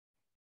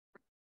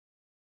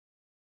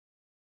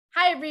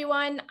Hi,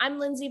 everyone. I'm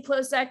Lindsey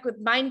Plocek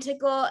with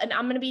Mindtickle, and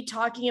I'm going to be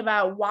talking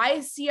about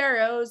why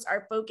CROs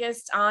are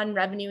focused on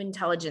revenue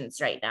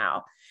intelligence right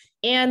now.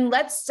 And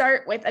let's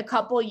start with a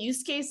couple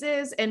use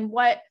cases and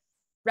what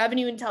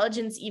revenue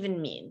intelligence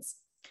even means.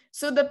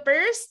 So the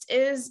first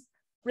is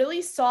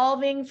really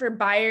solving for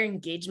buyer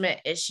engagement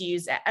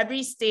issues at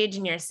every stage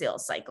in your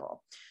sales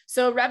cycle.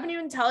 So revenue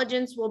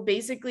intelligence will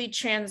basically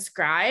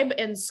transcribe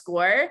and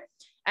score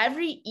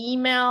every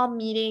email,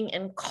 meeting,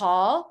 and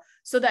call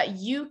so that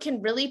you can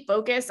really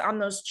focus on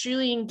those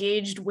truly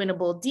engaged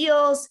winnable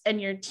deals, and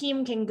your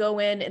team can go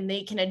in and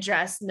they can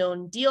address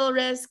known deal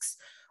risks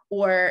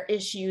or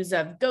issues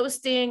of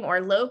ghosting or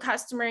low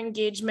customer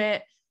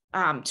engagement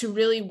to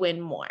really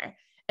win more.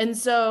 And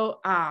so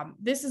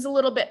this is a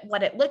little bit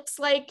what it looks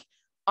like.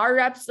 Our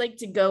reps like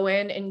to go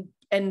in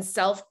and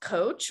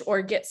self-coach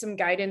or get some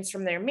guidance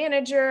from their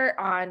manager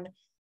on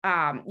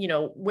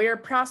where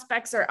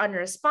prospects are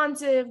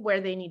unresponsive,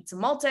 where they need to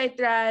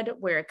multi-thread,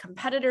 where a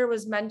competitor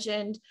was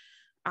mentioned.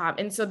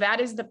 And so that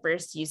is the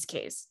first use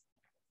case.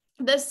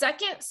 The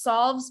second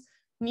solves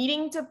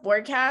needing to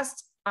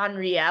forecast on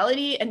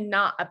reality and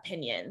not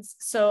opinions.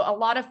 So a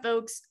lot of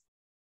folks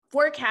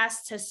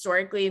forecast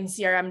historically in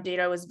CRM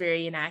data was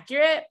very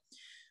inaccurate.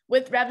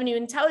 With revenue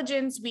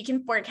intelligence, we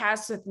can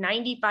forecast with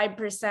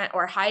 95%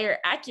 or higher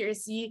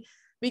accuracy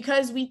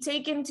because we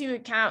take into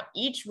account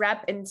each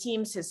rep and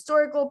team's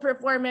historical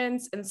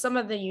performance and some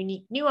of the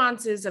unique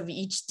nuances of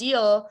each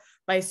deal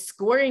by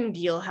scoring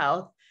deal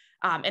health.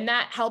 And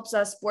that helps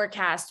us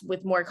forecast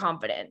with more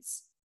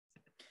confidence.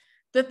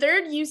 The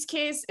third use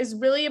case is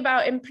really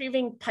about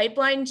improving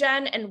pipeline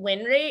gen and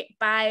win rate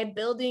by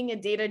building a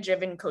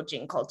data-driven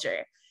coaching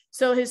culture.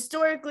 So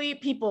historically,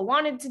 people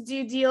wanted to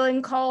do deal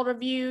and call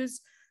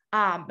reviews,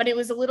 but it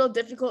was a little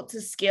difficult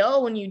to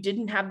scale when you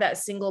didn't have that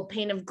single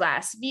pane of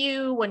glass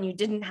view, when you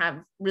didn't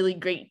have really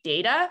great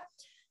data.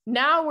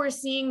 Now we're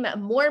seeing that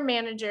fewer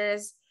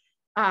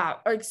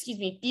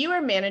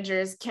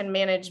managers can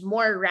manage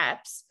more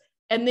reps,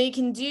 and they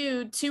can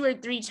do 2 or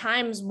 3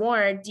 times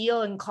more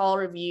deal and call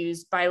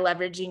reviews by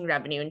leveraging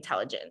revenue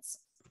intelligence.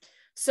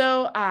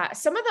 So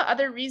some of the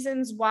other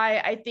reasons why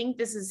I think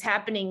this is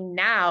happening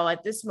now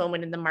at this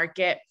moment in the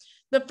market,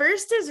 the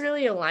first is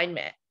really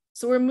alignment.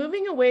 So we're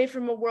moving away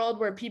from a world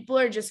where people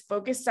are just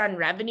focused on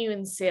revenue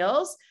and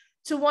sales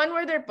to one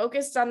where they're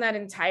focused on that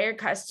entire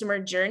customer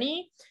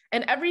journey,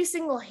 and every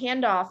single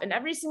handoff and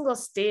every single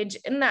stage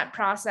in that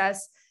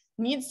process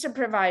needs to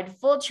provide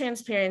full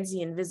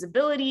transparency and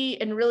visibility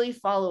and really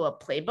follow a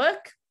playbook.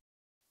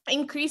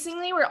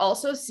 Increasingly, we're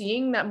also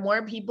seeing that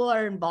more people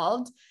are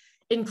involved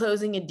in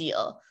closing a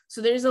deal. So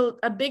there's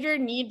a bigger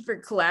need for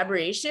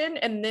collaboration,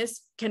 and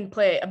this can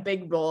play a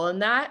big role in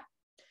that.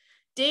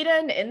 Data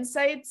and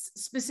insights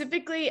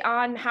specifically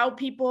on how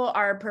people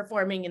are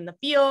performing in the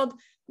field,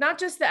 not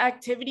just the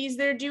activities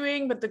they're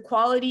doing, but the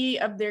quality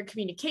of their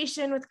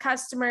communication with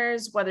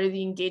customers, whether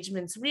the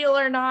engagement's real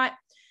or not.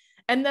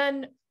 And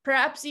then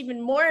perhaps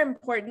even more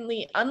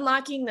importantly,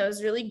 unlocking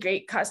those really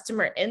great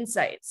customer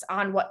insights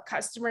on what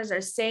customers are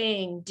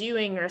saying,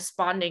 doing,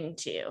 responding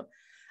to,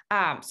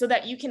 so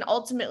that you can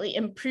ultimately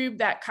improve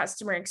that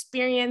customer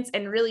experience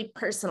and really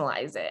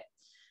personalize it.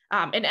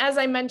 And as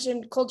I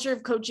mentioned, culture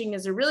of coaching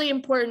is a really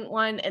important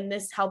one, and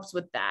this helps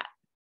with that.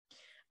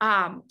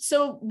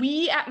 So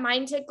we at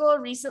Mindtickle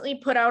recently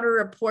put out a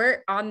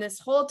report on this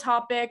whole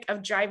topic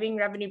of driving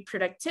revenue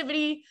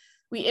productivity.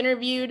 We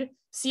interviewed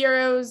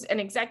CROs and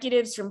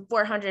executives from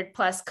 400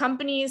 plus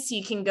companies, so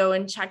you can go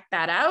and check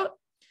that out.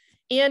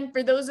 And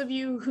for those of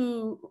you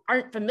who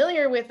aren't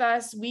familiar with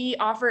us, we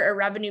offer a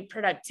revenue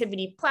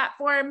productivity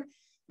platform.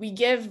 We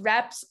give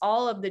reps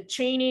all of the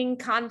training,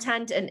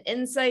 content, and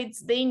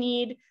insights they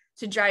need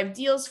to drive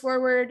deals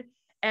forward.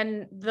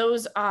 And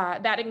those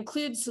that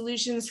includes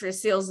solutions for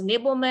sales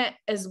enablement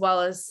as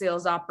well as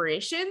sales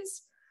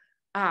operations.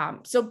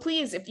 So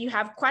please, if you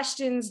have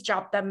questions,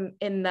 drop them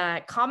in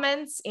the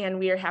comments and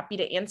we are happy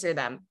to answer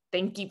them.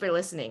 Thank you for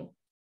listening.